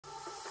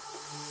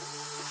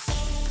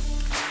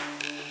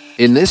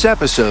In this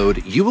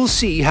episode, you will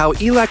see how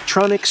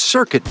electronic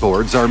circuit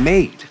boards are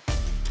made.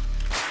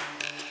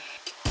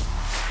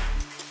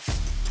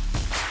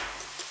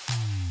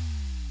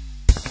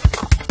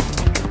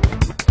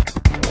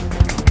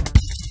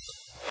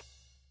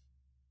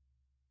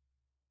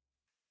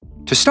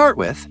 To start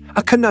with,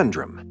 a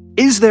conundrum.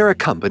 Is there a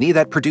company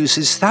that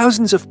produces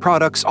thousands of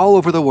products all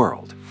over the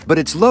world, but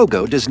its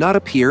logo does not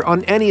appear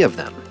on any of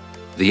them?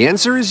 The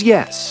answer is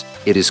yes.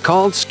 It is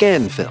called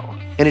Scanfil,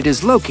 and it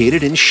is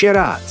located in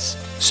Sieradz.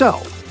 So,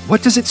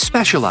 what does it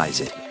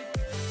specialize in?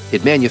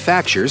 It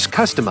manufactures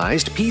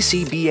customized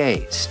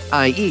PCBs,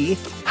 i.e.,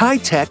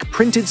 high-tech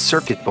printed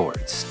circuit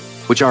boards,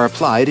 which are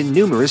applied in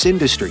numerous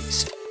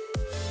industries.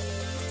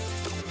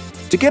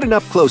 To get an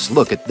up-close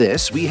look at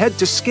this, we head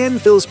to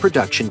Scanfil's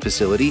production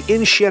facility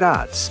in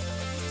Sieradz.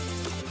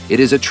 It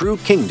is a true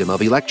kingdom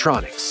of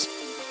electronics.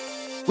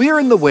 We are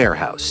in the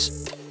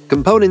warehouse.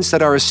 Components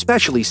that are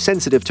especially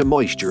sensitive to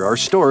moisture are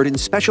stored in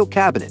special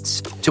cabinets,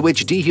 to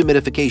which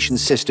dehumidification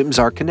systems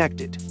are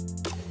connected.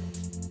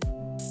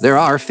 There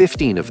are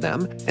 15 of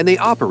them, and they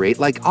operate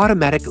like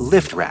automatic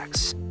lift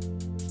racks.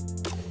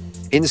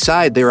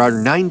 Inside there are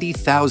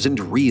 90,000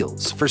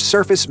 reels for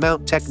surface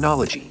mount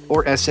technology,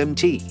 or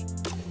SMT,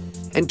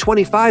 and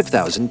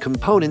 25,000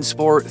 components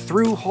for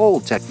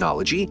Thru-hole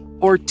technology,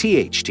 or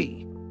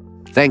THT.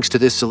 Thanks to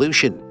this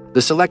solution,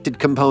 the selected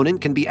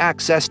component can be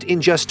accessed in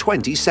just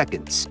 20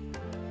 seconds.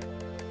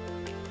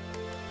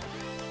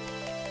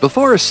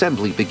 Before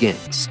assembly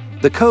begins,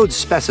 the codes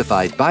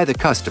specified by the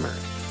customer,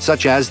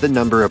 such as the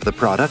number of the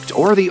product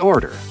or the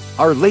order,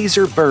 are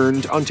laser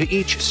burned onto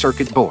each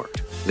circuit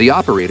board. The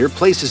operator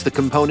places the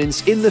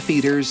components in the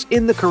feeders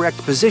in the correct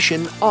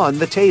position on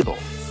the table.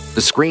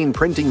 The screen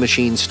printing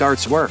machine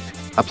starts work,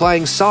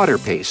 applying solder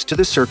paste to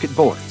the circuit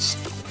boards.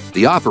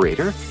 The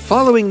operator,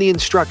 following the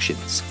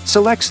instructions,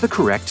 selects the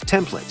correct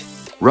template,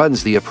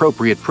 runs the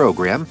appropriate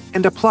program,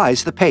 and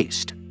applies the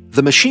paste.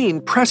 The machine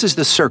presses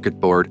the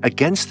circuit board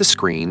against the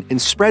screen and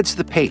spreads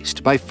the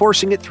paste by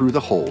forcing it through the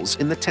holes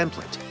in the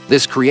template.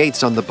 This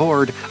creates on the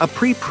board a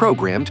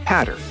pre-programmed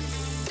pattern.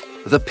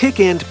 The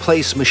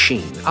pick-and-place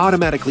machine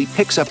automatically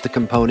picks up the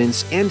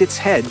components and its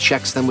head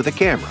checks them with a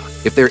camera.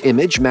 If their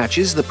image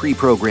matches the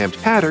pre-programmed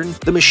pattern,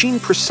 the machine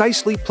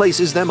precisely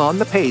places them on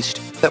the paste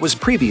that was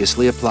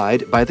previously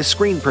applied by the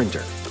screen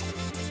printer.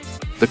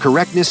 The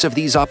correctness of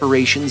these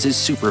operations is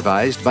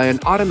supervised by an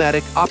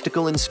automatic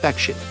optical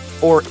inspection,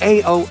 or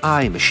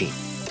AOI machine.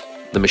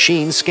 The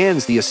machine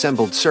scans the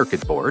assembled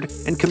circuit board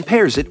and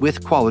compares it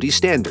with quality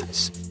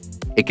standards.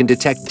 It can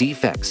detect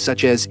defects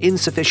such as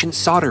insufficient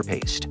solder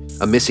paste,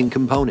 a missing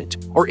component,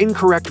 or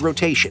incorrect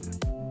rotation.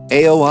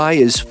 AOI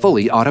is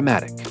fully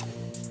automatic.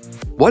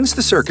 Once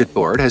the circuit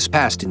board has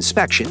passed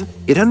inspection,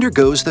 it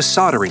undergoes the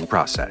soldering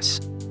process.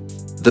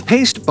 The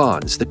paste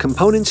bonds the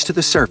components to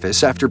the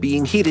surface after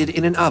being heated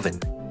in an oven.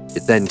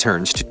 It then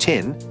turns to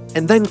tin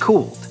and then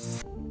cooled.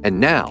 And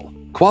now,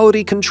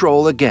 quality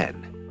control again,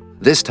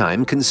 this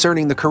time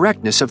concerning the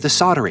correctness of the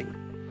soldering.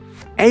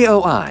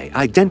 AOI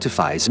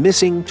identifies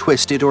missing,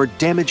 twisted, or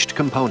damaged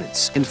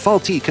components and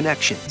faulty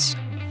connections.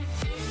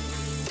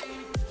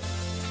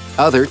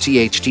 Other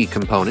THT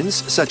components,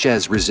 such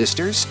as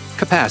resistors,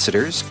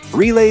 capacitors,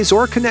 relays,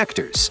 or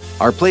connectors,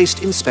 are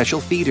placed in special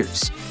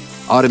feeders.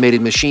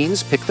 Automated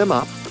machines pick them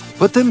up,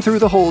 put them through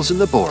the holes in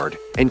the board,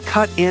 and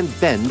cut and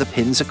bend the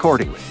pins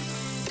accordingly.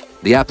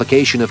 The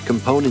application of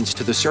components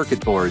to the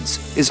circuit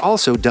boards is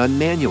also done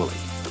manually.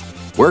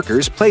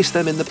 Workers place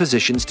them in the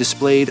positions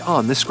displayed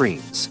on the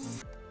screens.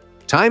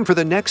 Time for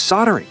the next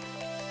soldering.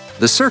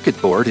 The circuit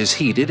board is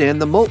heated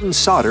and the molten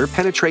solder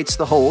penetrates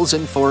the holes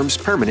and forms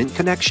permanent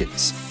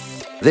connections.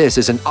 This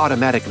is an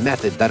automatic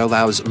method that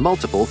allows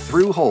multiple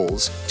through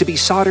holes to be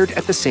soldered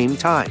at the same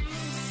time.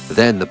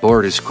 Then the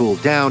board is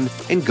cooled down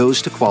and goes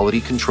to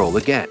quality control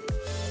again.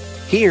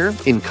 Here,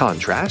 in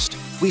contrast,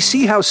 we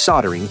see how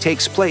soldering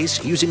takes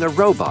place using a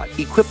robot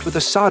equipped with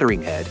a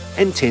soldering head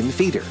and tin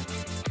feeder.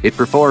 It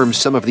performs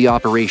some of the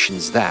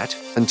operations that,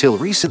 until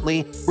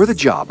recently, were the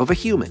job of a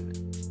human.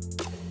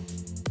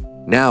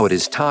 Now it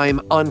is time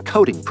on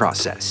coating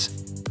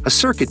process. A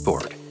circuit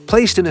board,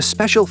 placed in a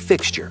special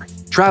fixture,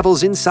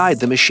 travels inside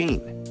the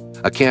machine.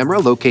 A camera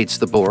locates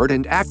the board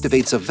and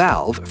activates a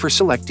valve for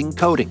selecting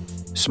coating,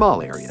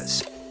 small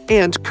areas,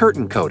 and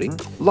curtain coating,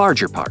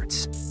 larger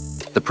parts.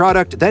 The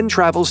product then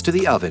travels to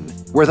the oven,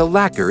 where the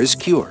lacquer is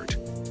cured.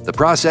 The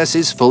process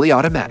is fully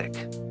automatic.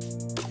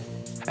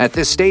 At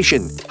this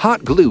station,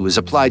 hot glue is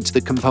applied to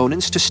the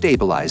components to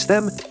stabilize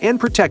them and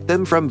protect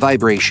them from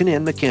vibration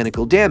and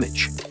mechanical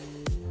damage.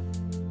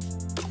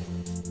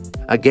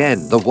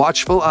 Again, the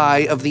watchful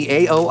eye of the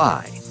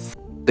AOI.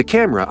 The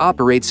camera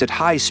operates at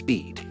high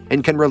speed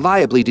and can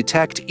reliably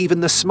detect even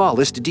the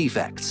smallest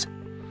defects.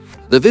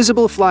 The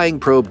visible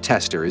flying probe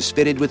tester is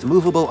fitted with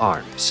movable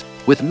arms,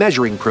 with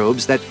measuring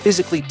probes that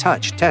physically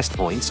touch test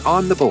points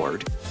on the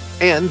board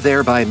and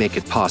thereby make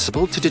it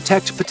possible to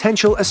detect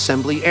potential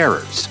assembly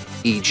errors,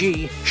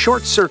 e.g.,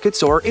 short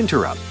circuits or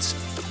interrupts,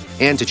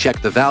 and to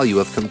check the value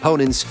of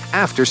components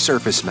after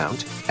surface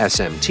mount,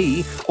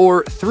 SMT,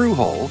 or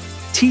Thru-hole,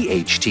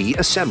 THT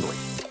assembly.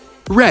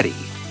 Ready.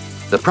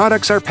 The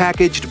products are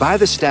packaged by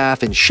the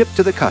staff and shipped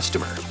to the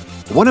customer,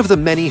 one of the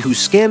many who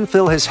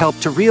Scanfil has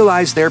helped to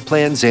realize their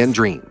plans and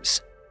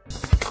dreams.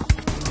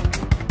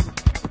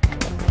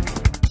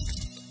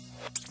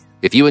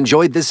 If you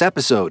enjoyed this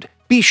episode,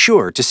 be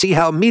sure to see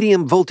how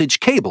medium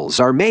voltage cables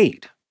are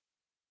made.